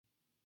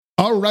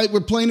All right, we're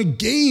playing a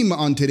game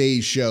on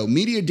today's show.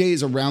 Media Day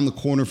is around the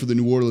corner for the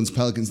New Orleans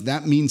Pelicans.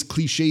 That means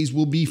cliches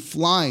will be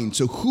flying.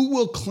 So who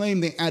will claim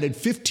they added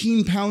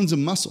 15 pounds of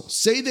muscle,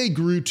 say they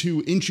grew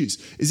 2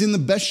 inches, is in the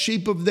best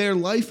shape of their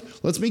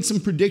life? Let's make some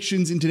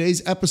predictions in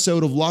today's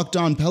episode of Locked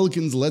On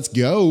Pelicans. Let's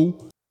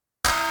go.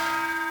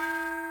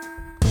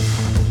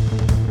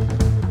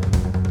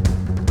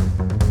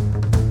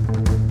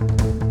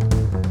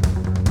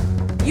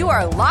 You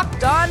are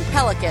Locked On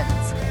Pelicans,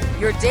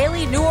 your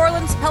daily New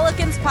Orleans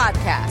Pelicans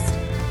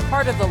podcast,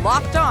 part of the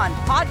Locked On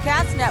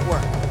Podcast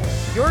Network,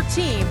 your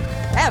team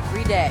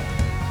every day.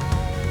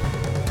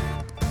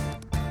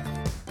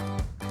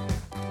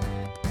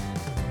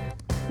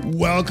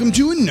 Welcome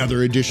to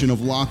another edition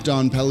of Locked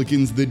On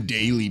Pelicans, the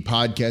daily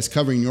podcast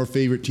covering your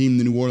favorite team,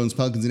 the New Orleans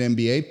Pelicans and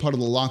NBA, part of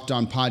the Locked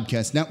On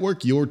Podcast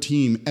Network, your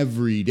team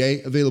every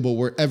day, available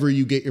wherever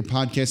you get your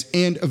podcasts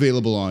and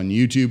available on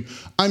YouTube.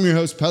 I'm your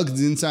host,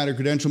 Pelicans Insider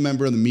Credential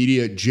member of the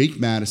media, Jake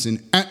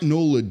Madison, at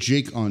NOLA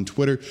Jake on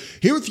Twitter.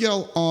 Here with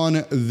y'all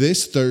on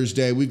this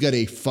Thursday, we've got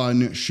a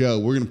fun show.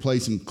 We're going to play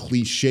some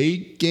cliche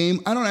game.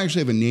 I don't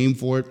actually have a name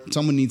for it.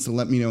 Someone needs to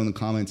let me know in the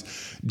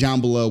comments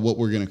down below what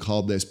we're going to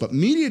call this. But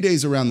Media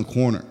Day's around the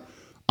corner.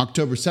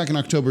 October 2nd,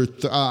 October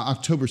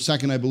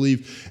 2nd, I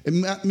believe.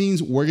 And that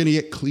means we're going to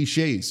get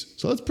cliches.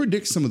 So let's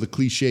predict some of the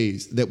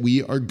cliches that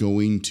we are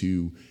going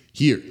to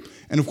hear.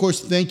 And of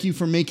course, thank you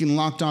for making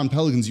Locked On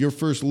Pelicans your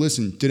first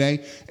listen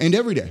today and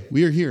every day.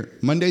 We are here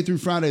Monday through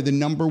Friday, the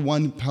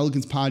 #1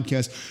 Pelicans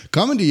podcast,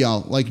 coming to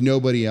y'all like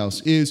nobody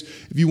else is.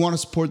 If you want to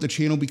support the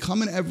channel,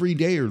 become an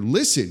everydayer.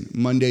 Listen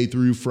Monday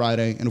through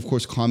Friday. And of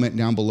course, comment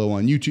down below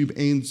on YouTube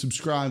and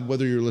subscribe,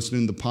 whether you're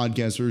listening to the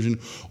podcast version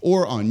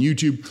or on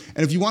YouTube.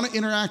 And if you want to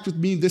interact with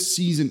me this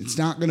season, it's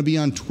not going to be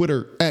on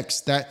Twitter,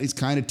 X. That is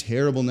kind of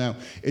terrible now.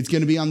 It's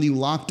going to be on the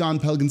Locked On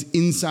Pelicans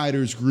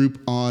Insiders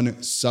group on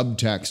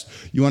Subtext.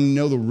 You want to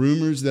know the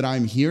rumors that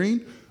I'm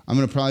hearing? I'm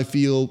going to probably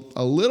feel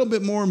a little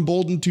bit more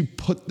emboldened to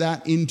put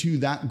that into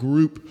that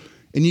group.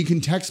 And you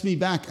can text me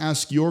back,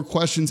 ask your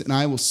questions, and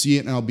I will see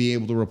it and I'll be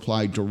able to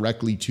reply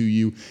directly to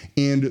you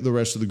and the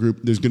rest of the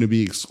group. There's going to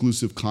be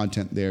exclusive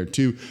content there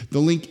too. The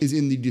link is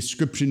in the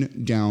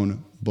description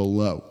down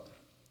below.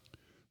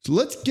 So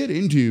let's get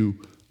into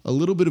a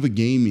little bit of a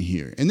game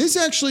here. And this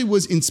actually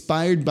was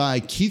inspired by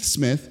Keith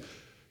Smith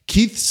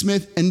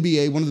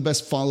NBA, one of the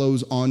best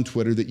follows on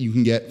Twitter that you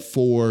can get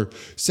for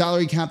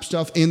salary cap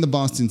stuff and the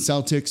Boston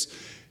Celtics.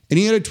 And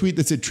he had a tweet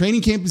that said,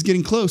 training camp is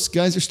getting close.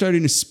 Guys are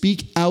starting to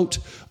speak out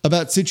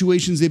about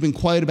situations they've been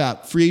quiet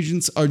about. Free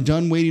agents are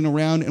done waiting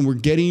around and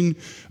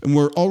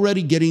we're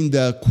already getting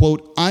the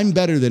quote, I'm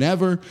better than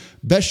ever,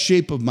 best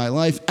shape of my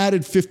life,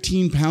 added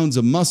 15 pounds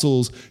of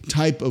muscles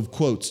type of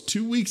quotes.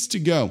 2 weeks to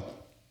go.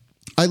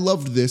 I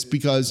loved this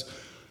because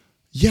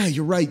yeah,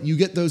 you're right. You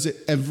get those at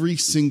every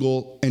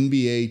single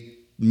NBA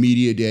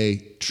Media Day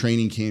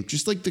training camp,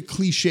 just like the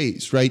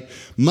cliches, right?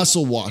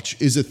 Muscle watch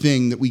is a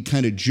thing that we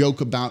kind of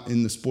joke about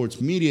in the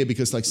sports media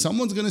because like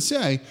someone's going to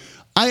say,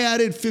 I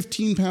added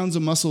 15 pounds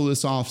of muscle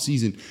this off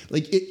season.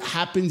 Like it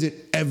happens at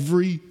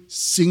every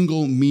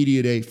single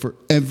Media Day for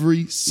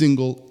every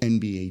single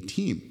NBA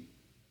team.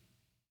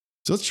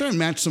 So let's try and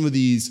match some of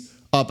these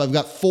up. I've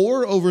got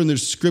 4 over in the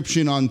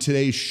description on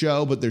today's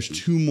show, but there's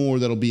 2 more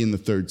that'll be in the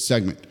third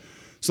segment.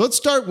 So let's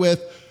start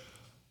with,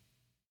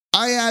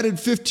 I added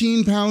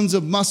 15 pounds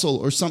of muscle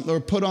or something, or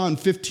put on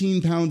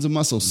 15 pounds of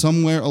muscle,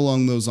 somewhere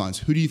along those lines.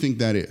 Who do you think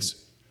that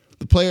is?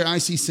 The player I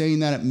see saying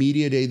that at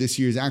Media Day this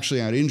year is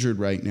actually out injured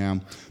right now,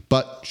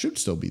 but should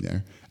still be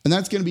there. And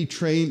that's going to be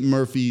Trey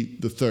Murphy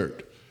III.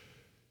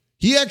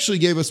 He actually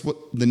gave us what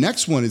the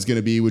next one is going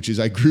to be, which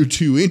is I grew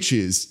 2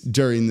 inches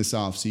during this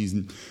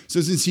offseason. So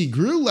since he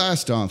grew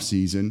last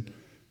offseason,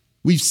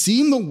 we've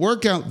seen the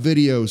workout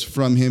videos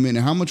from him and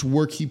how much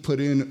work he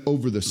put in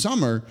over the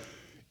summer.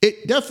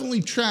 It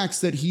definitely tracks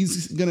that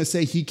he's going to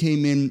say he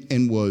came in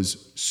and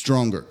was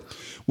stronger.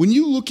 When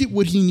you look at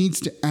what he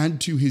needs to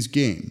add to his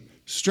game,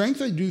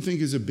 strength I do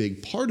think is a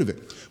big part of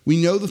it. We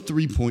know the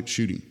 3-point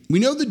shooting. We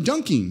know the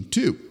dunking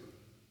too.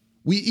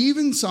 We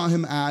even saw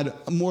him add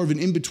more of an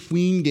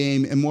in-between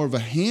game and more of a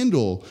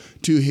handle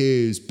to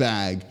his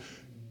bag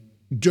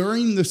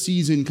during the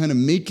season, kind of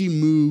making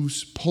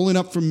moves, pulling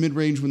up from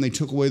mid-range when they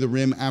took away the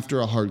rim after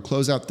a hard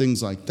closeout,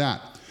 things like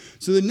that.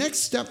 So the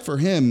next step for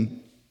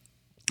him,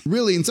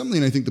 really, and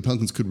something I think the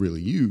Pelicans could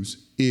really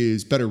use,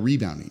 is better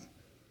rebounding.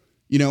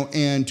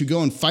 And to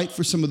go and fight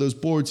for some of those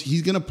boards,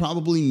 he's going to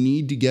probably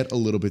need to get a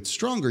little bit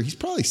stronger. He's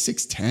probably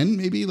 6'10",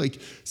 maybe like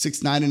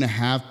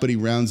 6'9.5", but he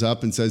rounds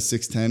up and says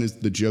 6'10" is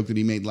the joke that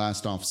he made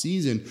last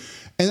offseason.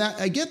 And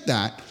I get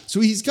that. So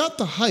he's got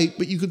the height,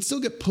 but you could still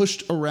get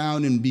pushed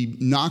around and be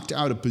knocked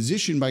out of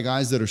position by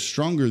guys that are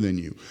stronger than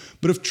you.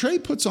 But if Trey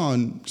puts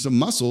on some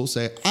muscle,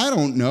 say,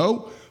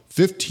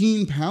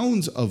 15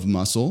 pounds of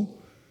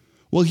muscle,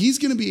 well, he's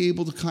going to be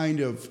able to kind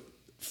of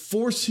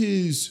force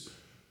his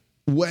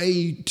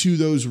way to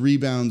those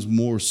rebounds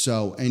more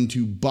so and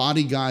to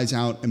body guys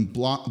out and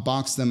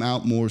box them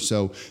out more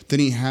so than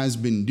he has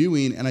been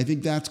doing. And I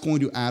think that's going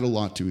to add a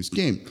lot to his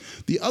game.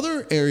 The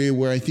other area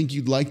where I think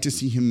you'd like to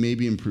see him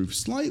maybe improve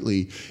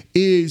slightly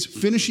is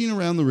finishing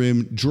around the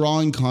rim,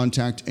 drawing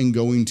contact, and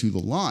going to the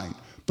line.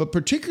 But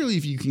particularly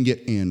if you can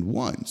get and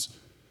ones.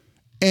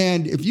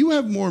 And if you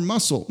have more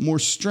muscle, more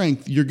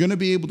strength, you're going to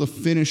be able to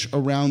finish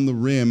around the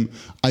rim,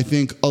 I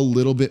think, a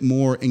little bit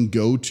more and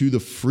go to the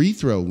free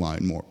throw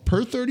line more.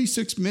 Per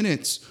 36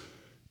 minutes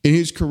in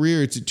his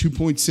career, it's at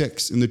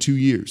 2.6 in the 2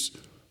 years.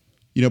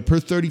 You know,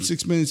 per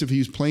 36 minutes, if he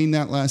was playing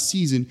that last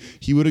season,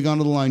 he would have gone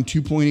to the line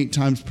 2.8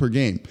 times per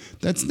game.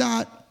 That's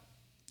not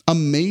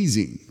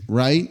amazing,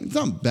 right? It's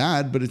not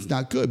bad, but it's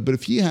not good. But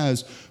if he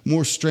has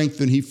more strength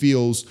and he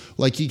feels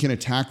like he can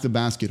attack the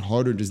basket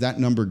harder, does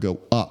that number go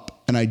up?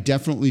 And I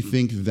definitely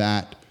think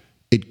that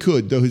it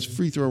could, though his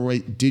free throw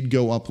rate did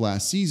go up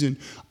last season.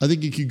 I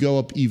think it could go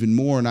up even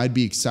more, and I'd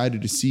be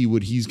excited to see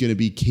what he's going to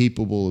be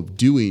capable of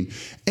doing.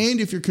 And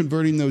if you're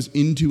converting those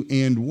into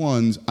and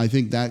ones, I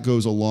think that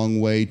goes a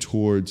long way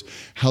towards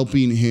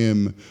helping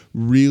him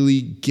really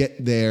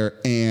get there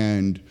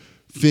and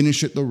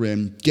finish at the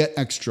rim, get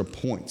extra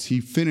points.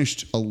 He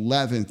finished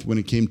 11th when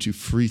it came to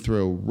free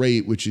throw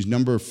rate, which is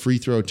number of free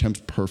throw attempts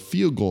per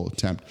field goal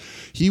attempt.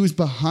 He was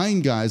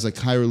behind guys like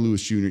Kyra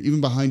Lewis Jr., even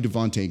behind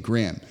Devontae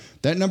Graham.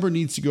 That number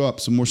needs to go up.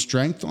 Some more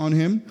strength on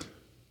him,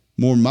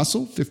 more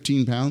muscle,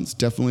 15 pounds,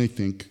 definitely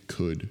think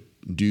could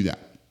do that.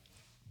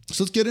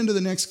 So let's get into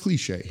the next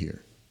cliche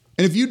here.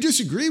 And if you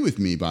disagree with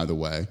me, by the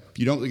way, if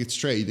you don't think it's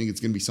Trey, you think it's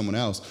going to be someone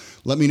else,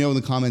 let me know in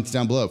the comments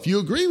down below. If you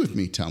agree with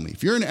me, tell me.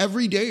 If you're an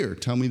everydayer,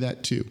 tell me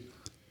that too.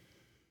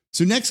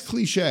 So next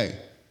cliche,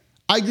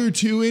 I grew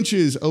 2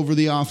 inches over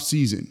the off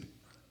season.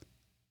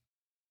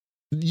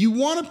 You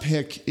want to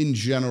pick, in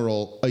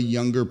general, a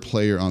younger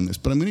player on this,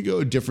 but I'm going to go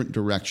a different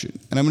direction.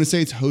 And I'm going to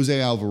say it's Jose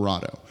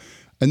Alvarado.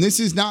 And this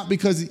is not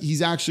because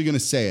he's actually going to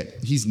say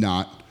it. He's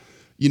not.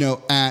 You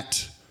know,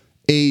 at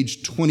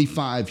age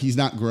 25, he's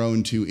not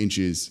grown 2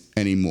 inches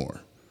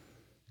anymore.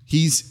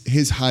 He's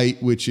his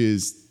height, which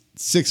is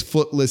 6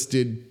 foot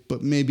listed,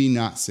 but maybe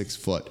not 6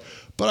 foot.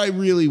 But I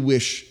really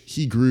wish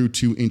he grew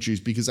 2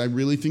 inches because I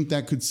really think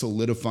that could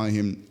solidify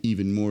him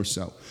even more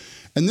so.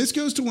 And this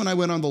goes to when I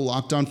went on the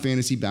Locked On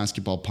Fantasy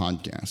Basketball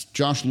podcast.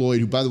 Josh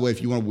Lloyd, who, by the way,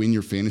 if you want to win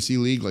your fantasy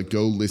league, like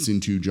go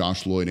listen to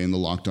Josh Lloyd and the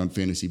Locked On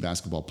Fantasy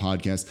Basketball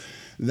podcast.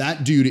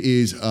 That dude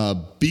is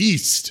a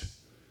beast.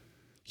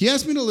 He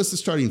asked me to list the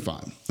starting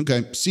 5.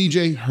 Okay,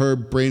 CJ,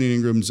 Herb, Brandon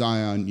Ingram,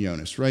 Zion,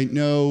 Jonas, right?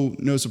 No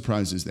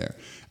surprises there.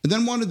 And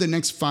then wanted the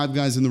next 5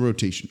 guys in the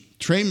rotation.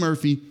 Trey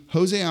Murphy,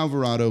 Jose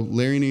Alvarado,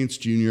 Larry Nance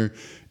Jr.,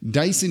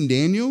 Dyson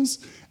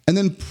Daniels, and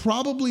then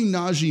probably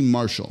Najee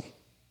Marshall.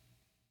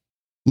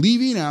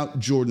 Leaving out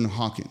Jordan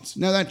Hawkins.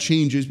 Now that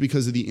changes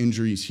because of the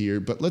injuries here,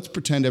 but let's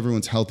pretend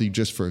everyone's healthy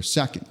just for a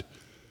second.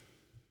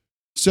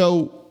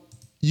 So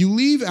you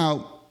leave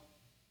out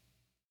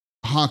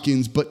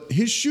Hawkins, but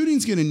his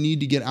shooting's going to need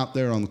to get out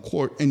there on the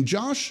court. And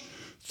Josh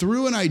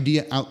threw an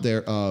idea out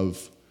there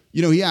of,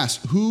 you know, he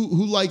asked who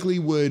likely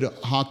would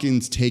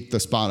Hawkins take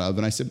the spot of?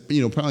 And I said,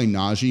 you know, probably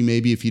Najee,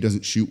 maybe if he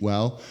doesn't shoot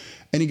well.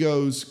 And he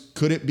goes,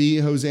 could it be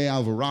Jose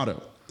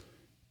Alvarado?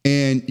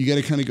 And you got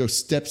to kind of go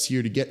steps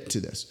here to get to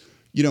this.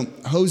 You know,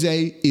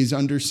 Jose is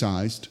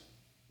undersized,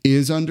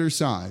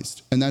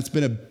 and that's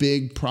been a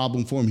big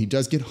problem for him. He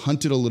does get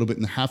hunted a little bit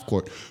in the half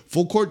court.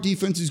 Full court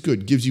defense is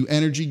good, gives you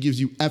energy,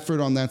 gives you effort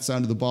on that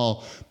side of the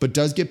ball, but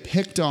does get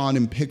picked on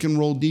in pick and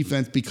roll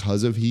defense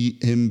because of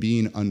him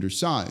being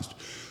undersized.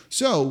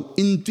 So,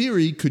 in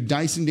theory, could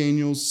Dyson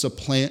Daniels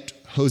supplant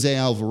Jose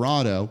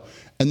Alvarado,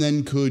 and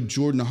then could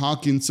Jordan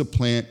Hawkins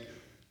supplant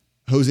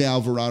Jose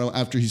Alvarado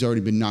after he's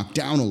already been knocked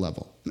down a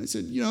level? And I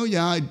said, you know,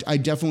 yeah, I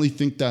definitely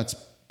think that's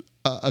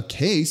a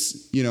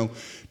case. You know,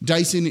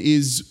 Dyson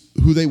is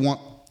who they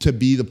want to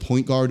be the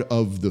point guard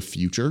of the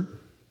future.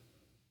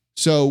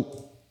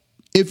 So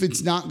if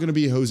it's not going to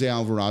be Jose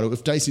Alvarado,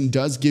 if Dyson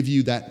does give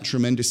you that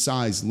tremendous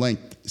size,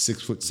 length,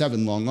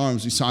 6'7", long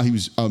arms, we saw he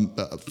was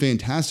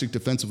fantastic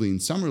defensively in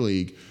Summer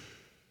League.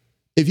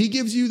 If he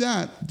gives you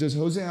that, does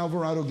Jose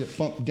Alvarado get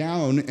bumped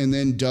down, and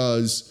then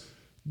does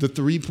the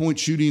 3-point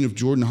shooting of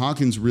Jordan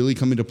Hawkins really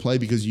come into play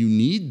because you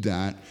need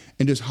that?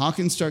 And does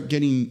Hawkins start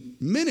getting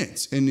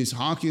minutes? And is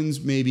Hawkins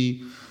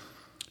maybe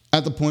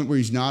at the point where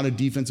he's not a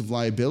defensive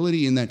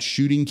liability and that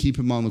shooting keep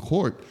him on the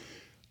court?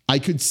 I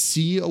could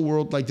see a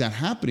world like that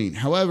happening.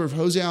 However, if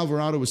Jose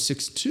Alvarado was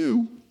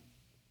 6'2",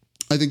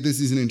 I think this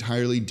is an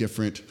entirely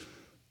different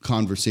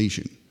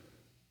conversation.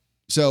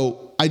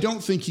 So I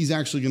don't think he's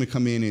actually going to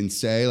come in and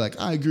say, like,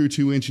 I grew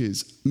 2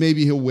 inches.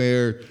 Maybe he'll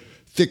wear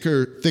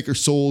thicker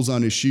soles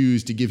on his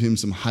shoes to give him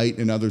some height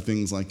and other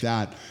things like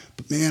that.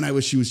 But man, I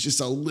wish he was just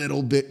a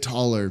little bit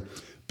taller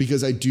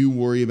because I do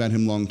worry about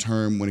him long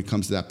term when it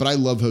comes to that. But I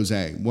love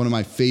Jose, one of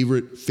my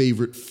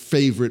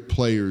favorite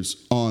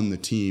players on the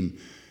team.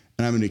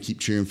 And I'm going to keep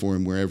cheering for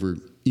him wherever,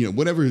 you know,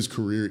 whatever his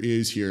career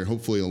is here,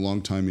 hopefully a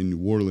long time in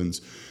New Orleans.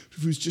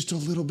 If he was just a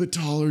little bit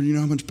taller, you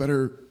know how much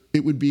better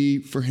it would be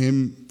for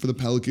him, for the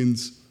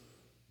Pelicans.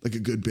 like a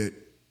good bit.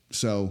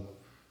 So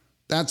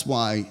that's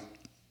why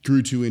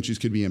grew 2 inches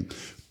could be him.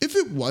 If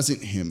it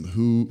wasn't him,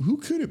 who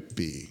could it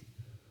be?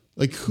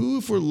 Like, who,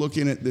 if we're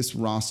looking at this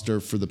roster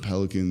for the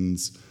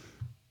Pelicans,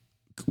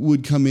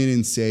 would come in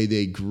and say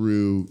they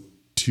grew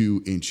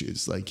 2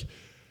 inches? Like,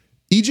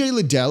 EJ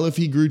Liddell, if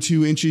he grew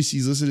 2 inches,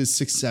 he's listed as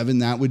 6'7",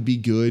 that would be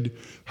good.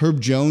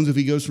 Herb Jones, if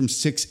he goes from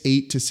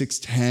 6'8" to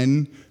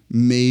 6'10",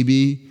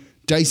 maybe.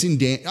 Dyson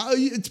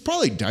it's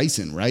probably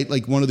Dyson, right?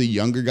 Like one of the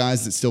younger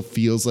guys that still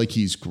feels like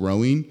he's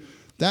growing.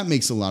 That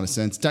makes a lot of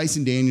sense.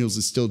 Dyson Daniels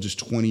is still just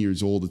 20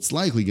 years old. It's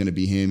likely going to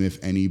be him,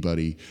 if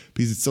anybody,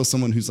 because it's still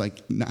someone who's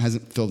like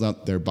hasn't filled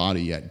out their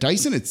body yet.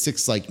 Dyson at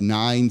 6'9",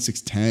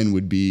 6'10"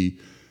 would be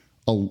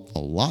a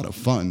lot of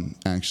fun,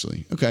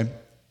 actually. Okay,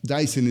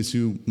 Dyson is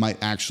who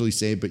might actually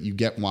say it, but you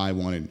get why I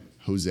wanted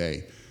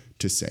Jose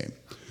to say it.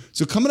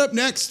 So coming up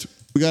next,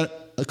 we got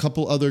a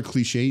couple other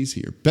cliches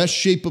here. Best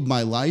shape of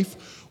my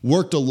life.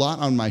 Worked a lot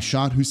on my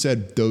shot. Who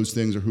said those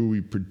things, or who are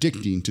we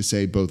predicting to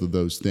say both of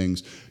those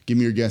things? Give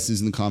me your guesses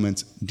in the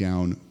comments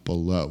down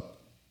below.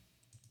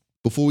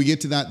 Before we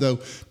get to that, though,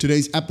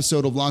 today's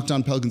episode of Locked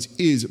On Pelicans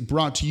is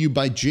brought to you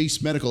by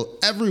Jace Medical.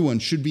 Everyone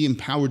should be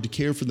empowered to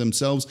care for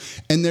themselves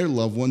and their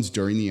loved ones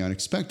during the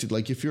unexpected.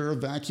 Like if you're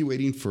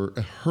evacuating for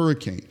a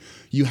hurricane,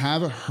 you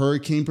have a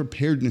hurricane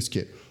preparedness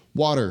kit,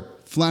 water,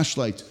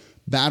 flashlights,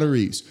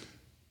 batteries.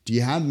 Do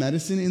you have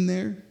medicine in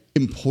there?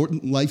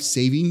 Important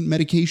life-saving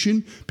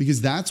medication, because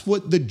that's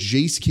what the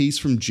Jace case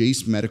from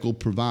Jace Medical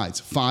provides.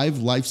 5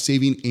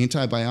 life-saving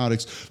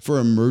antibiotics for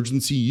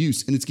emergency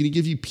use, and it's going to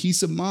give you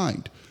peace of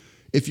mind.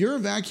 If you're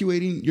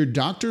evacuating, your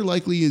doctor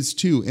likely is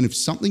too, and if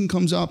something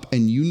comes up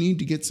and you need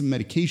to get some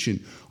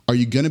medication, are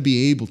you going to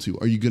be able to?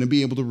 Are you going to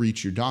be able to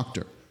reach your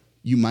doctor?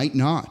 You might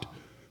not.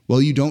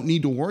 Well, you don't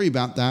need to worry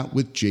about that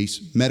with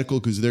Jace Medical,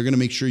 because they're going to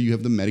make sure you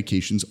have the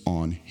medications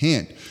on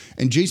hand.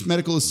 And Jace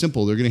Medical is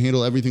simple. They're going to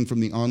handle everything from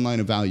the online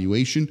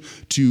evaluation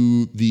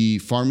to the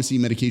pharmacy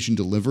medication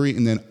delivery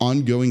and then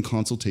ongoing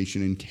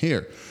consultation and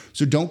care.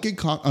 So don't get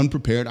caught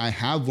unprepared. I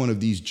have one of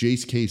these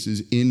Jace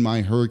cases in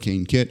my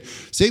hurricane kit.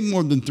 Save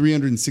more than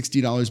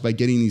 $360 by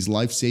getting these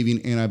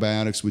life-saving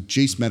antibiotics with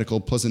Jace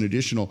Medical, plus an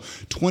additional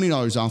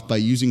 $20 off by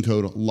using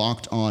code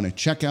LOCKEDON at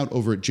checkout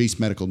over at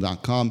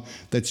jacemedical.com.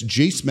 That's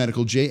Jace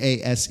Medical,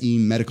 JASE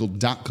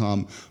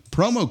medical.com,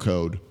 promo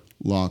code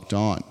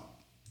LOCKEDON.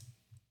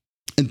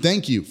 And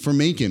thank you for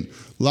making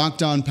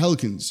Locked On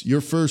Pelicans your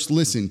first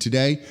listen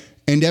today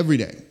and every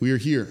day. We are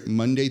here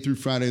Monday through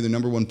Friday, the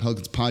 #1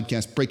 Pelicans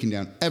podcast, breaking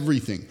down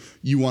everything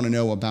you want to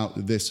know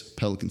about this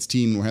Pelicans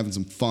team. We're having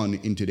some fun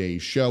in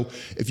today's show.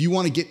 If you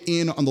want to get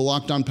in on the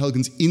Locked On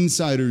Pelicans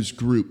Insiders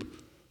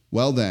group,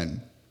 well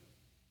then,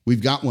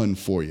 we've got one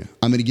for you.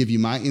 I'm going to give you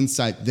my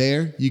insight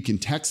there. You can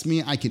text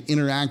me. I can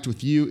interact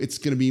with you. It's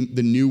going to be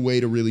the new way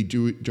to really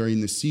do it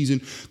during this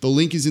season. The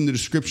link is in the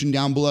description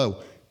down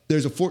below.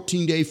 There's a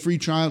 14-day free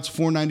trial. It's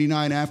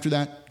 $4.99 after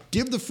that.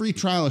 Give the free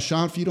trial a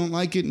shot. If you don't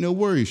like it, no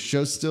worries.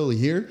 Show's still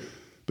here.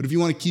 But if you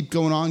want to keep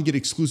going on, get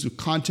exclusive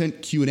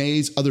content,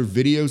 Q&As, other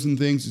videos and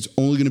things, it's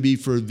only going to be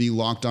for the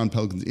Locked On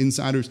Pelicans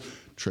Insiders.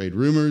 Trade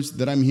rumors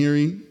that I'm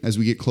hearing as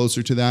we get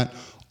closer to that.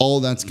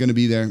 All that's going to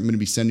be there. I'm going to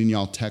be sending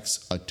y'all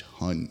texts a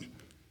ton.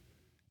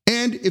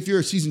 And if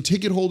you're a season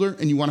ticket holder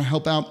and you want to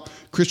help out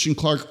Christian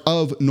Clark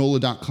of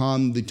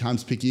NOLA.com, the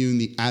Times-Picayune,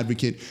 the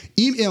Advocate,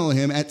 email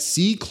him at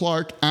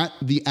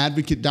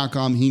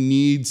cclark@theadvocate.com. He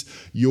needs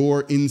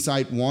your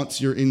insight, wants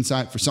your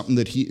insight for something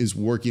that he is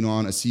working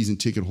on, a season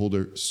ticket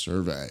holder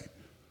survey.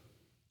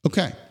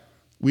 Okay,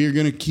 we are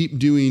going to keep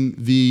doing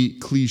the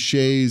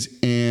cliches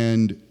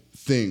and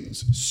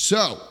things.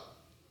 So,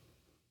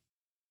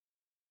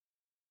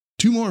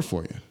 2 more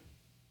for you.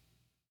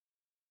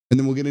 And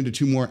then we'll get into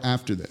 2 more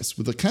after this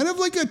with a kind of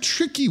like a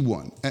tricky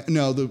one.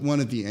 No, the one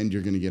at the end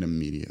you're going to get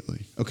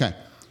immediately. Okay.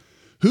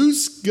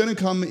 Who's going to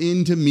come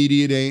into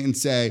media day and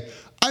say,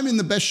 I'm in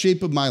the best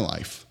shape of my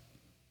life?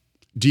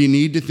 Do you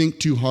need to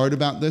think too hard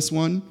about this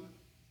one?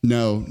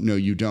 No,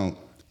 you don't.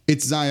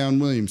 It's Zion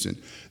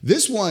Williamson.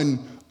 This one,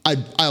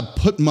 I'll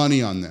put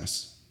money on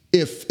this.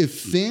 If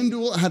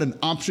FanDuel had an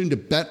option to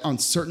bet on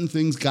certain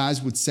things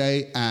guys would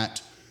say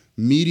at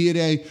media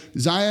day,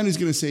 Zion is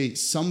going to say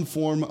some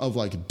form of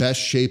like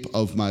best shape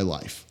of my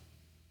life,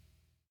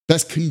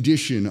 best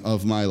condition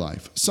of my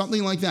life,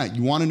 something like that.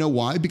 You want to know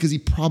why? Because he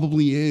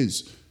probably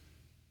is.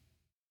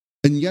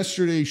 In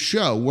yesterday's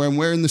show, where I'm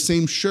wearing the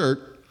same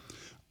shirt,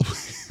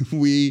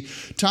 we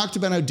talked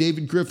about how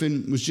David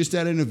Griffin was just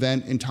at an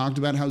event and talked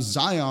about how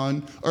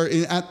Zion,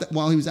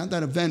 while he was at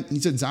that event, he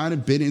said Zion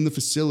had been in the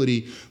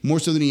facility more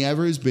so than he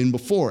ever has been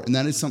before. And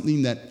that is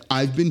something that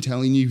I've been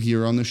telling you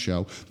here on the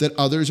show that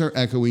others are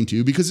echoing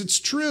too, because it's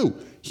true.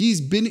 He's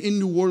been in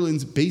New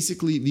Orleans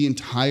basically the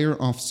entire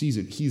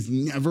offseason. He's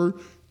never,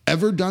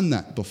 ever done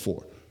that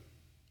before.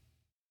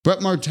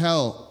 Brett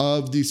Martell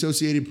of the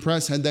Associated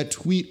Press had that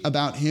tweet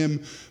about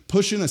him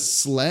pushing a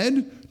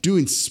sled,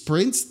 doing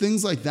sprints,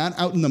 things like that,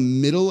 out in the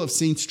middle of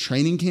Saints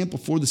training camp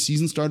before the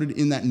season started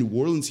in that New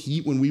Orleans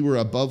heat when we were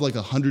above like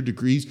 100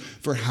 degrees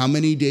for how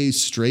many days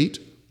straight?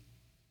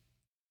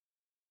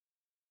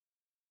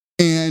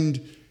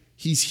 And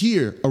He's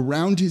here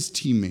around his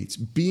teammates,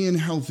 being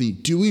healthy,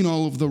 doing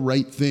all of the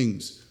right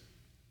things.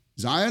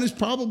 Zion is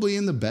probably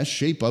in the best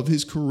shape of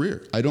his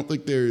career. I don't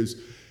think there's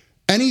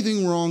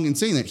anything wrong in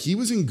saying that. He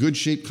was in good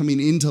shape coming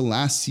into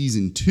last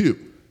season too.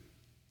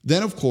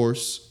 Then, of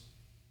course,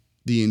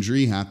 the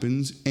injury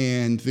happens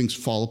and things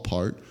fall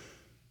apart.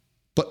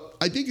 But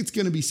I think it's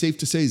going to be safe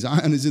to say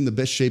Zion is in the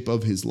best shape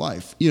of his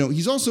life.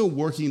 He's also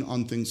working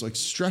on things like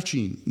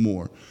stretching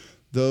more.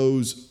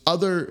 Those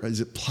other,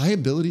 is it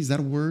pliability? Is that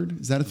a word?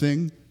 Is that a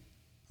thing?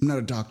 I'm not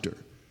a doctor.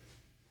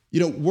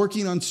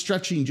 Working on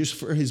stretching just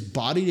for his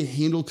body to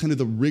handle kind of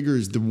the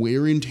rigors, the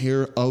wear and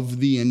tear of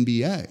the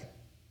NBA.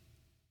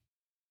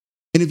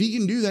 And if he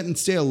can do that and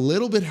stay a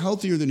little bit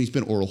healthier than he's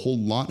been, or a whole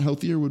lot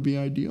healthier would be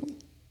ideal,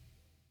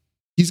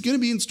 he's going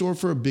to be in store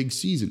for a big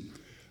season.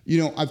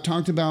 I've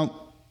talked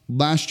about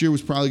last year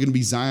was probably going to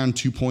be Zion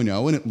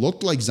 2.0, and it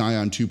looked like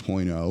Zion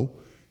 2.0.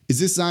 Is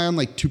this Zion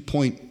like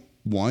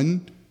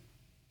 2.1,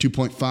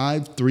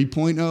 2.5,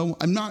 3.0?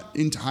 I'm not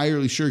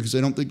entirely sure because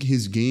I don't think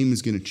his game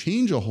is going to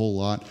change a whole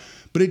lot,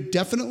 but it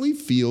definitely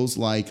feels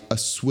like a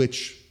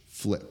switch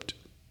flipped.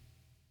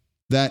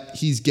 That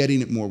he's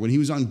getting it more. When he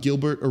was on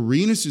Gilbert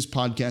Arenas'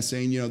 podcast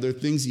saying, there are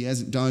things he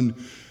hasn't done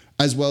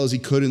as well as he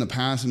could in the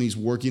past, and he's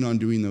working on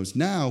doing those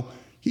now.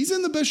 He's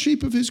in the best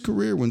shape of his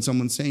career when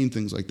someone's saying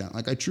things like that.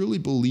 Like, I truly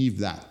believe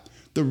that.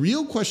 The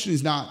real question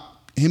is not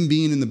him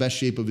being in the best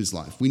shape of his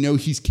life. We know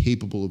he's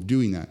capable of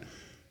doing that.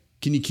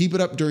 Can you keep it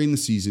up during the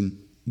season?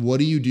 What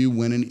do you do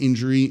when an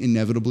injury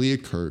inevitably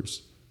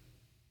occurs?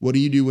 What do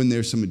you do when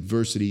there's some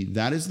adversity?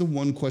 That is the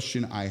one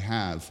question I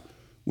have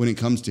when it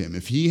comes to him.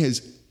 If he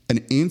has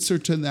an answer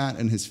to that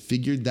and has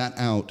figured that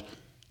out,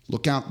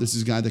 look out. This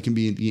is a guy that can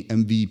be the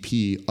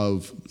MVP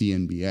of the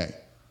NBA.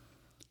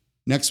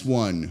 Next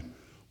one.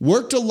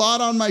 Worked a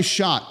lot on my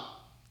shot.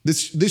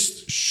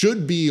 This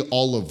should be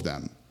all of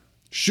them.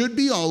 Should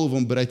be all of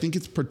them, but I think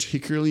it's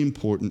particularly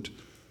important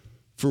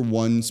for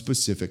one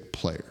specific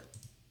player,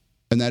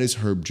 and that is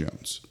Herb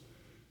Jones.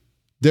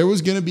 There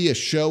was going to be a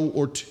show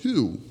or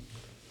two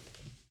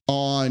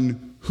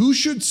on who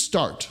should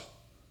start,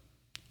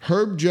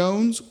 Herb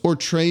Jones or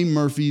Trey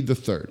Murphy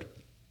III.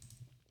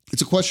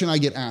 It's a question I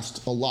get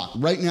asked a lot.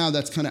 Right now,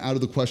 that's kind of out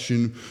of the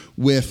question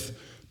with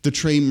the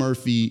Trey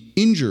Murphy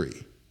injury.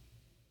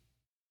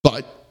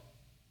 But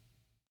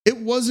it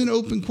was an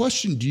open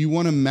question. Do you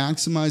want to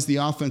maximize the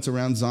offense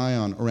around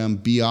Zion,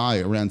 around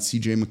BI, around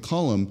CJ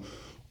McCollum?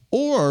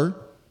 Or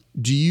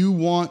do you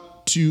want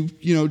to,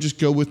 just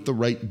go with the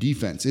right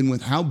defense? And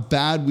with how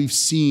bad we've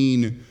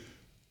seen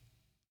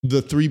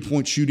the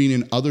three-point shooting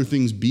and other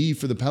things be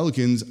for the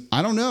Pelicans,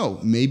 I don't know.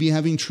 Maybe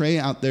having Trey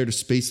out there to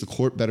space the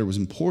court better was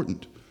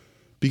important.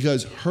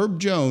 Because Herb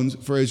Jones,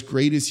 for as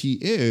great as he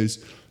is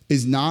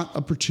not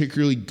a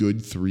particularly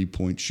good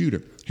three-point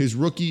shooter. His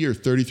rookie year,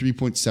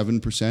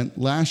 33.7%.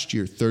 Last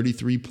year,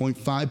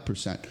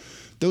 33.5%.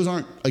 Those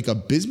aren't like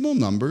abysmal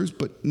numbers,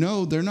 but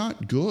no, they're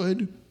not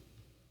good.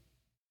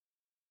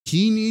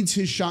 He needs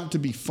his shot to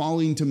be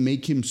falling to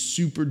make him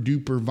super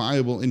duper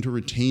viable and to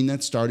retain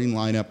that starting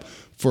lineup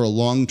for a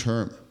long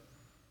term.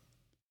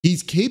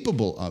 He's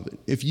capable of it.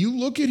 If you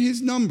look at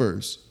his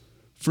numbers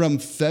from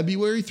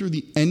February through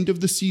the end of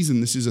the season,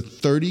 this is a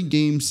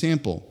 30-game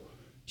sample.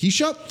 He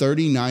shot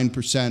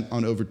 39%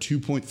 on over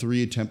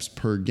 2.3 attempts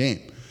per game.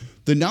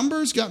 The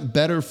numbers got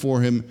better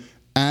for him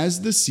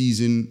as the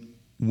season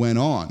went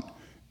on.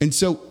 And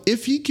so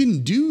if he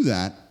can do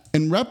that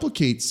and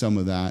replicate some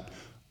of that,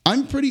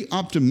 I'm pretty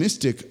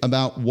optimistic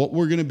about what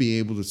we're going to be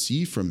able to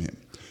see from him.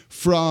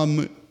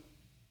 From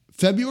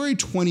February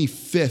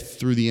 25th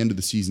through the end of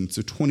the season,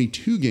 so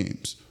 22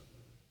 games,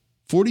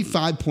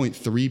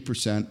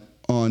 45.3%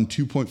 on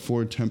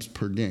 2.4 attempts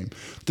per game.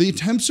 The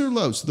attempts are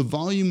low, so the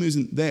volume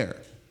isn't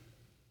there.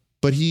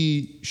 But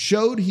he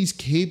showed he's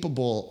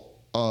capable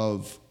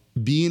of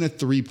being a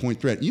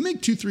three-point threat. You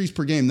make 2 threes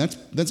per game,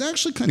 that's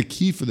actually kind of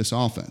key for this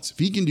offense. If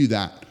he can do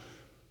that,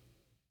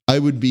 I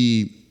would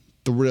be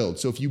thrilled.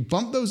 So if you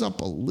bump those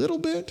up a little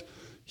bit,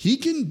 he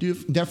can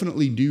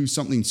definitely do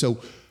something. So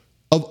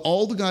of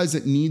all the guys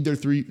that need their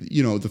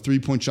the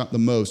three-point shot the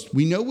most,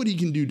 we know what he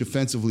can do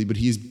defensively, but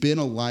he's been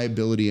a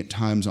liability at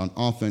times on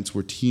offense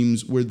where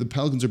the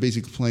Pelicans are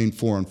basically playing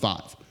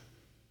 4-on-5.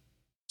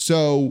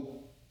 So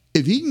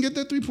if he can get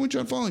that three-point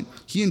shot falling,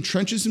 he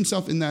entrenches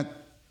himself in that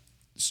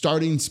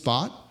starting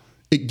spot.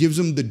 It gives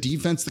him the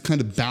defense, the kind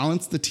of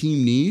balance the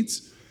team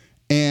needs.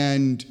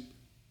 And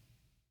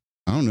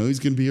I don't know, he's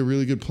going to be a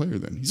really good player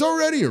then. He's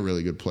already a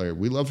really good player.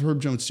 We love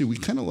Herb Jones too. We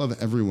kind of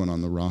love everyone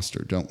on the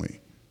roster, don't we?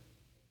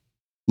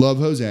 Love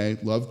Jose,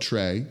 love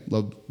Trey,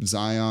 love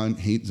Zion,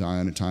 hate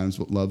Zion at times,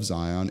 but love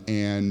Zion.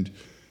 And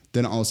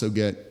then also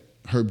get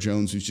Herb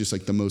Jones, who's just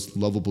like the most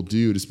lovable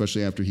dude,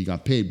 especially after he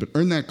got paid, but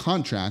earn that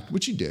contract,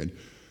 which he did.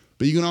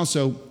 But you can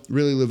also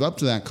really live up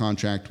to that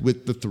contract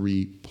with the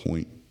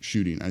three-point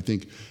shooting. I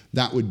think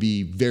that would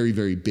be very,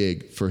 very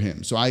big for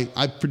him. So I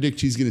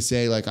predict he's going to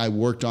say, like, I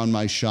worked on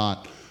my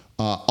shot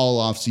all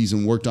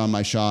offseason, worked on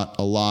my shot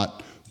a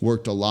lot,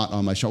 worked a lot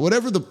on my shot,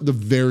 whatever the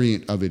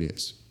variant of it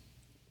is.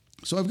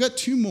 So I've got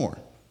two more.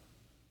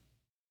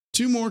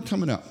 2 more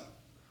coming up.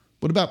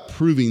 What about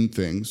proving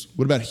things?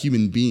 What about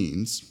human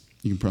beings?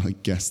 You can probably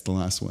guess the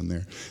last one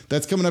there.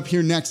 That's coming up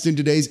here next in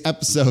today's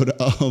episode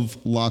of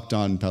Locked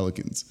On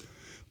Pelicans.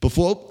 It's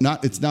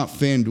not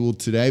FanDuel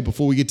today.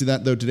 Before we get to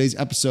that, though, today's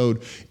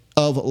episode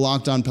of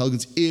Locked On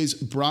Pelicans is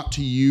brought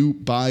to you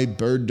by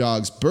Bird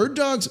Dogs. Bird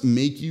Dogs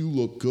make you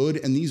look good,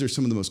 and these are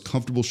some of the most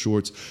comfortable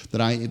shorts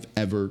that I have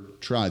ever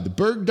tried. The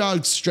Bird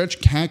Dogs stretch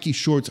khaki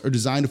shorts are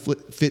designed to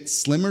fit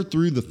slimmer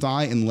through the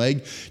thigh and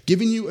leg,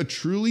 giving you a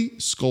truly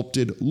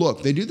sculpted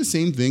look. They do the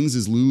same things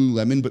as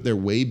Lululemon, but they're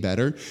way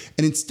better.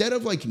 And instead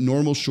of like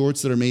normal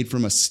shorts that are made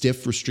from a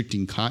stiff,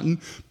 restricting cotton,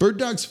 Bird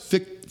Dogs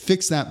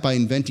fix that by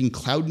inventing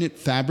cloud knit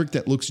fabric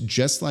that looks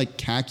just like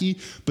khaki,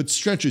 but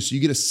stretches so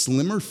you get a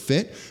slimmer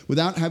fit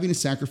without having to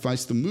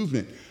sacrifice the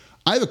movement.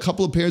 I have a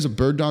couple of pairs of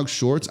Bird Dog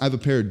shorts. I have a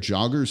pair of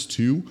joggers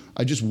too.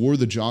 I just wore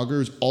the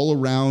joggers all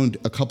around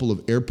a couple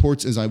of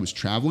airports as I was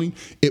traveling.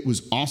 It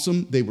was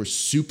awesome. They were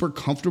super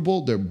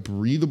comfortable. They're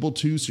breathable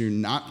too, so you're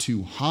not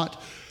too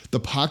hot. The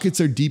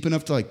pockets are deep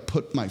enough to like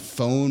put my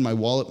phone, my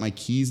wallet, my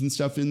keys and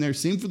stuff in there.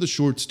 Same for the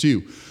shorts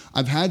too.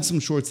 I've had some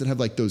shorts that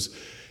have like those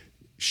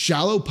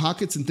shallow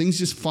pockets and things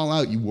just fall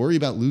out. You worry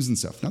about losing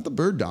stuff, not the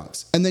Bird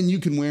Dogs. And then you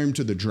can wear them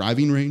to the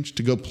driving range,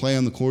 to go play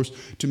on the course,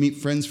 to meet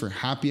friends for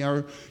happy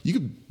hour. You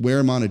could wear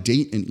them on a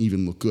date and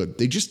even look good.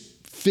 They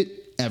just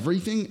fit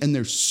everything and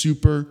they're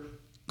super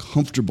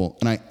comfortable.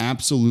 And I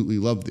absolutely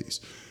love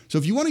these. So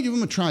if you want to give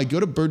them a try,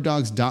 go to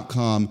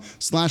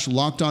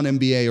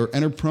birddogs.com/LockedOnNBA or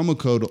enter promo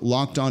code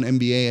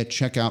LockedOnNBA at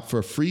checkout for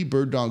a free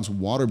Bird Dogs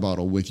water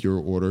bottle with your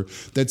order.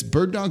 That's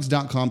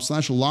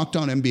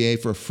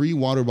birddogs.com/LockedOnNBA for a free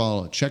water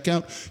bottle at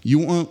checkout. You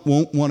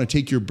won't want to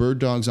take your Bird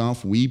Dogs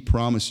off. We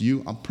promise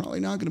you. I'm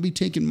probably not going to be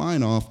taking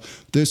mine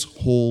off this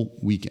whole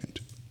weekend.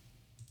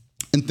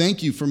 And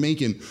thank you for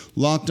making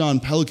Locked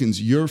On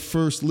Pelicans your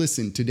first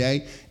listen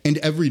today and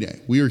every day.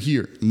 We are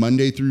here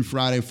Monday through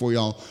Friday for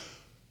y'all,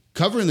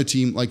 covering the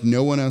team like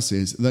no one else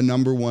is. The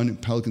 #1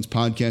 Pelicans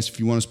podcast. If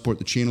you want to support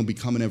the channel,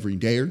 become an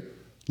everydayer.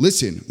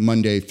 Listen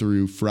Monday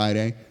through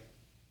Friday,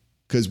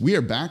 because we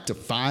are back to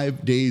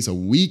 5 days a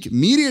week.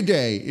 Media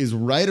Day is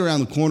right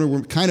around the corner.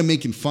 We're kind of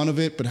making fun of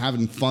it, but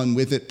having fun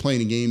with it,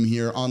 playing a game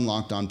here on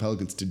Locked On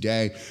Pelicans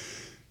today.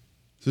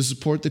 So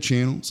support the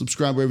channel.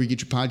 Subscribe wherever you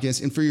get your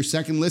podcasts. And for your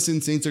second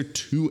listen, Saints are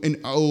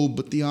 2-0,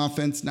 but the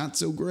offense not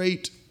so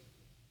great.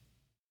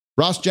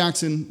 Ross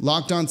Jackson,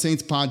 Locked On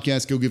Saints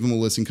podcast. Go give him a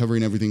listen,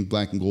 covering everything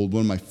black and gold. One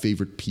of my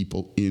favorite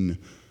people in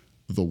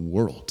the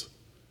world.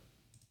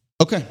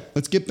 Okay,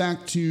 let's get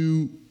back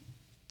to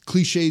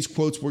clichés,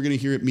 quotes we're going to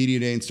hear at Media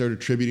Day and start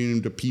attributing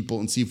them to people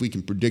and see if we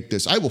can predict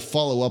this. I will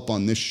follow up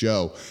on this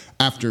show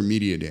after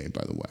Media Day,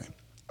 by the way.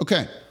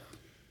 Okay,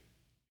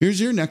 here's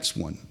your next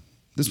one.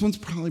 This one's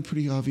probably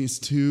pretty obvious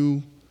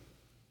too.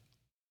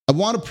 I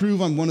want to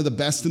prove I'm one of the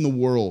best in the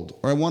world,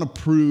 or I want to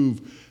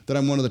prove that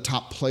I'm one of the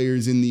top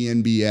players in the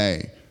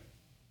NBA.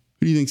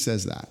 Who do you think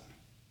says that?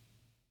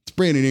 It's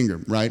Brandon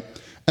Ingram, right?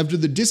 After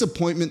the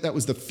disappointment that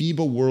was the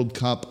FIBA World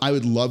Cup, I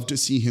would love to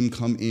see him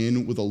come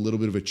in with a little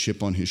bit of a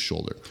chip on his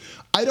shoulder.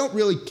 I don't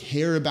really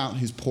care about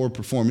his poor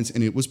performance,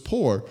 and it was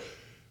poor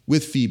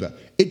with FIBA.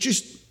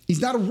 He's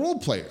not a role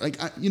player. I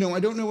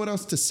don't know what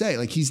else to say.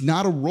 Like, he's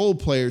not a role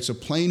player, so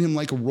playing him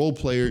like a role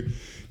player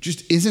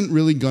just isn't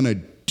really going to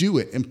do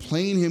it. And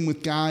playing him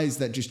with guys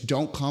that just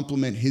don't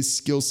complement his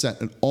skill set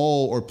at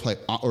all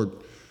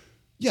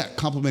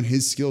complement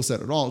his skill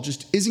set at all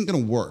just isn't going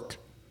to work.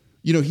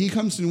 He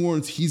comes to New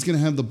Orleans, he's going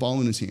to have the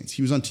ball in his hands.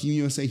 He was on Team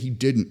USA, he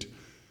didn't.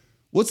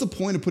 What's the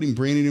point of putting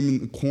Brandon in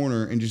the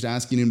corner and just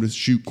asking him to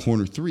shoot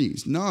corner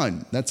threes?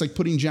 None. That's like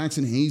putting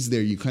Jackson Hayes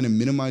there. You kind of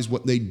minimize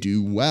what they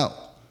do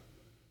well.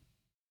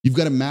 You've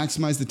got to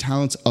maximize the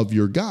talents of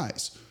your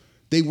guys.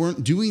 They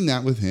weren't doing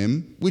that with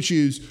him, which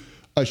is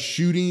a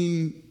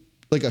scoring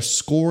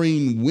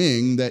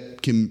wing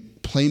that can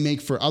play make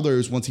for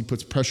others once he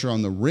puts pressure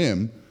on the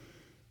rim.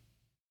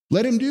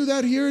 Let him do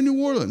that here in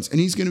New Orleans,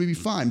 and he's going to be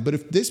fine. But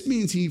if this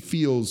means he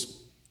feels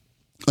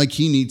like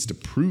he needs to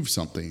prove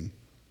something,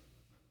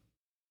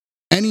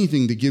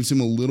 anything that gives him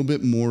a little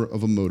bit more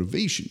of a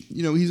motivation.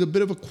 He's a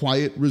bit of a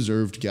quiet,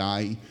 reserved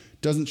guy.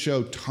 Doesn't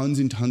show tons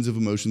and tons of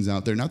emotions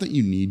out there. Not that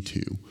you need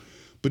to.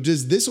 But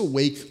does this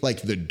awake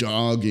like the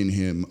dog in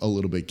him a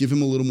little bit? Give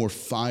him a little more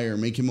fire?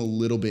 Make him a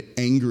little bit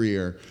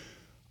angrier?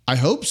 I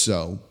hope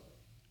so.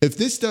 If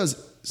this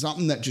does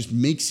something that just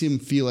makes him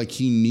feel like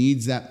he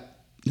needs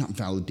that, not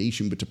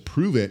validation, but to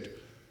prove it,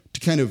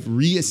 to kind of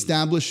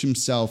reestablish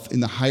himself in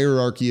the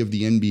hierarchy of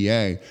the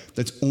NBA,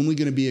 that's only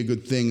going to be a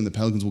good thing, and the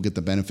Pelicans will get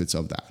the benefits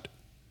of that.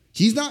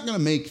 He's not going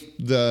to make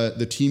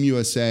the Team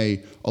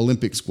USA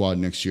Olympic squad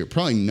next year.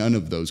 Probably none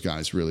of those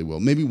guys really will.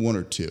 Maybe one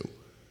or two.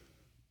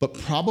 But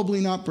probably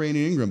not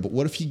Brandon Ingram. But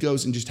what if he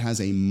goes and just has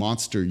a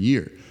monster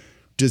year?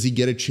 Does he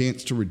get a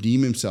chance to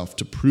redeem himself,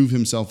 to prove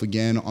himself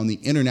again on the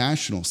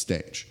international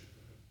stage?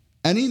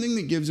 Anything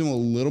that gives him a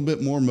little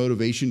bit more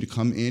motivation to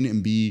come in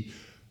and be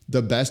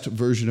the best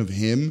version of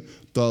him,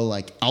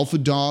 the alpha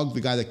dog,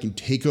 the guy that can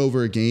take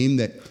over a game,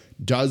 that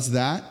does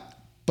that,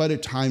 but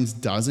at times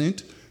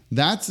doesn't.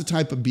 That's the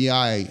type of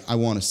BI I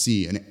want to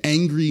see. An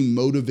angry,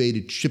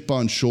 motivated, chip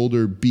on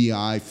shoulder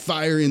BI,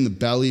 fire in the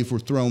belly if we're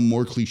throwing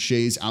more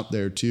cliches out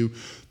there too.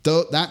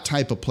 That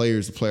type of player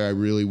is the player I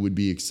really would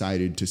be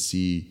excited to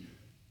see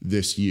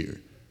this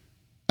year.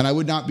 And I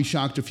would not be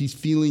shocked if he's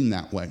feeling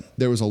that way.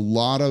 There was a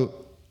lot of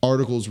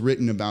articles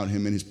written about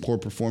him and his poor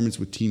performance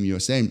with Team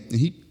USA, and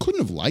he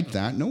couldn't have liked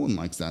that. No one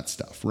likes that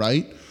stuff,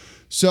 right?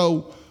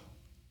 So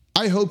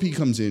I hope he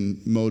comes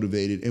in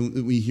motivated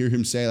and we hear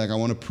him say, like, I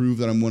want to prove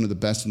that I'm one of the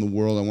best in the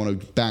world. I want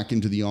to back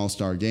into the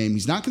All-Star game.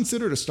 He's not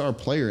considered a star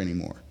player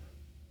anymore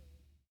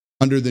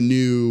under the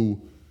new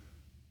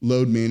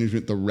load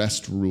management, the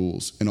rest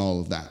rules and all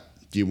of that.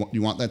 Do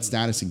you want that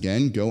status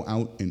again? Go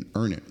out and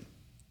earn it.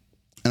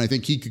 And I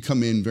think he could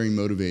come in very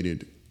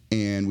motivated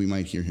and we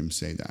might hear him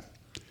say that.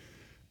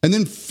 And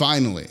then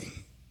finally,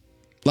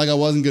 like I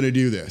wasn't going to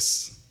do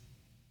this.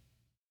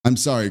 I'm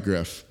sorry,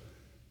 Griff,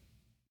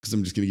 because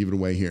I'm just going to give it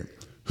away here.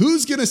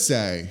 Who's going to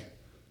say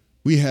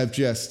we have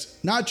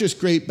not just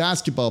great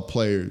basketball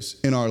players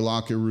in our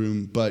locker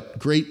room, but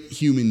great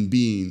human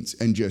beings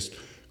and just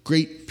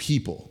great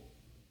people?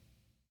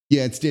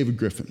 Yeah, it's David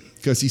Griffin,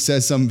 because he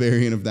says some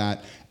variant of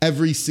that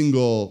every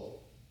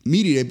single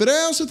media day. But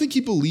I also think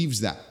he believes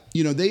that.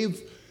 You know,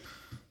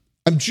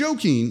 I'm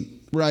joking,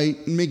 right,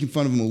 and making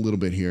fun of him a little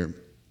bit here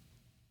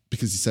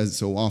because he says it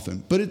so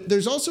often. But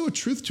there's also a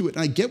truth to it,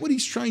 and I get what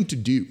he's trying to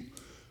do.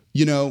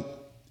 You know,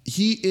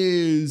 he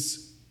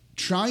is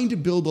trying to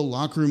build a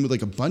locker room with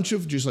like a bunch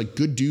of just like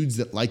good dudes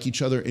that like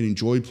each other and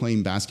enjoy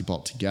playing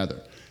basketball together.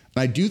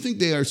 And I do think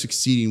they are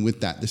succeeding with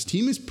that. This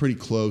team is pretty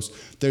close.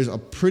 There's a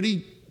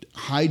pretty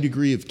high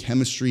degree of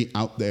chemistry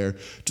out there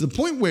to the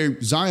point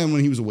where Zion,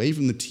 when he was away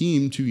from the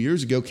team 2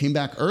 years ago, came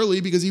back early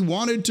because he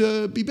wanted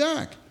to be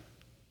back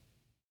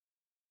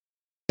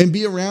and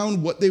be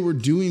around what they were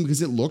doing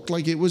because it looked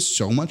like it was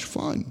so much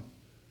fun.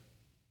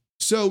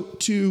 So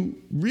to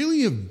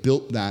really have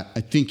built that,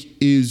 I think,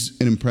 is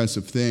an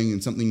impressive thing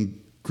and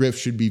something Griff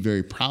should be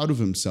very proud of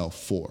himself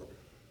for.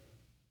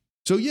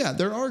 So yeah,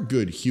 there are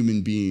good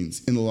human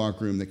beings in the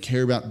locker room that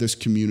care about this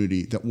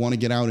community, that want to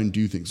get out and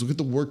do things. Look at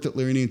the work that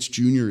Larry Nance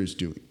Jr. is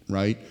doing,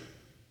 right?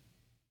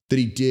 That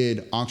he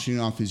did auctioning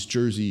off his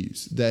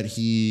jerseys, that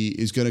he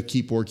is going to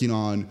keep working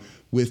on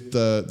with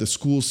the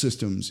school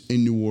systems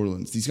in New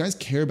Orleans. These guys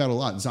care about a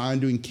lot. Zion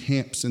doing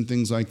camps and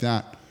things like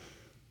that.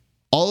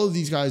 All of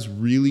these guys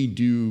really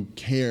do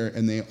care,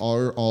 and they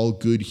are all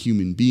good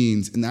human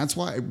beings. And that's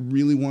why I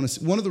really want to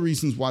see, one of the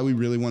reasons why we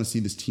really want to see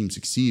this team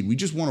succeed. We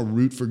just want to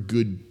root for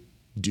good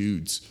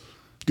dudes,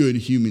 good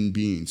human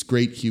beings,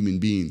 great human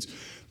beings.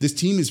 This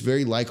team is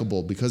very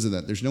likable because of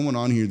that. There's no one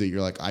on here that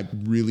you're like, I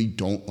really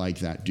don't like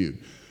that dude.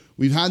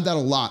 We've had that a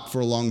lot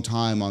for a long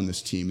time on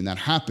this team, and that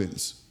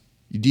happens.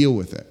 You deal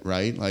with it,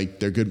 right?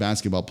 Like, they're good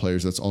basketball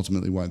players. That's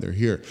ultimately why they're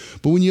here.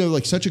 But when you have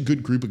like such a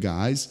good group of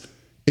guys,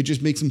 it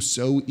just makes them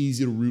so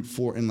easy to root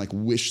for and like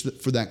wish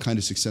for that kind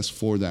of success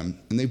for them.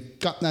 And they've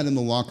got that in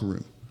the locker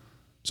room.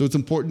 So it's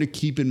important to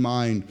keep in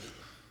mind,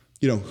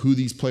 you know, who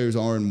these players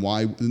are and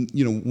why,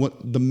 you know,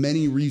 what the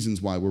many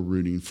reasons why we're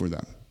rooting for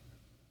them.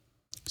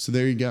 So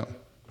there you go.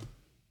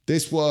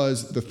 This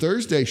was the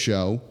Thursday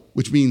show,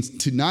 which means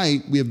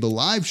tonight we have the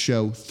live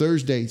show,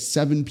 Thursday,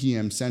 7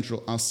 p.m.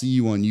 Central. I'll see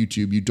you on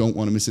YouTube. You don't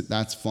want to miss it.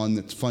 That's fun.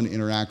 That's fun to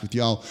interact with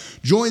y'all.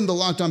 Join the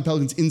Locked On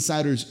Pelicans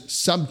Insiders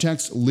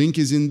subtext. Link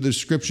is in the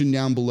description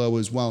down below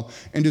as well.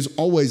 And as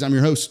always, I'm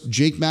your host,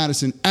 Jake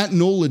Madison, at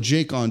NOLA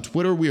Jake on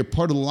Twitter. We are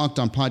part of the Locked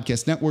On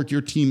Podcast Network,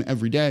 your team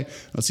every day.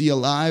 I'll see you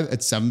live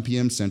at 7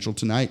 p.m. Central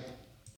tonight.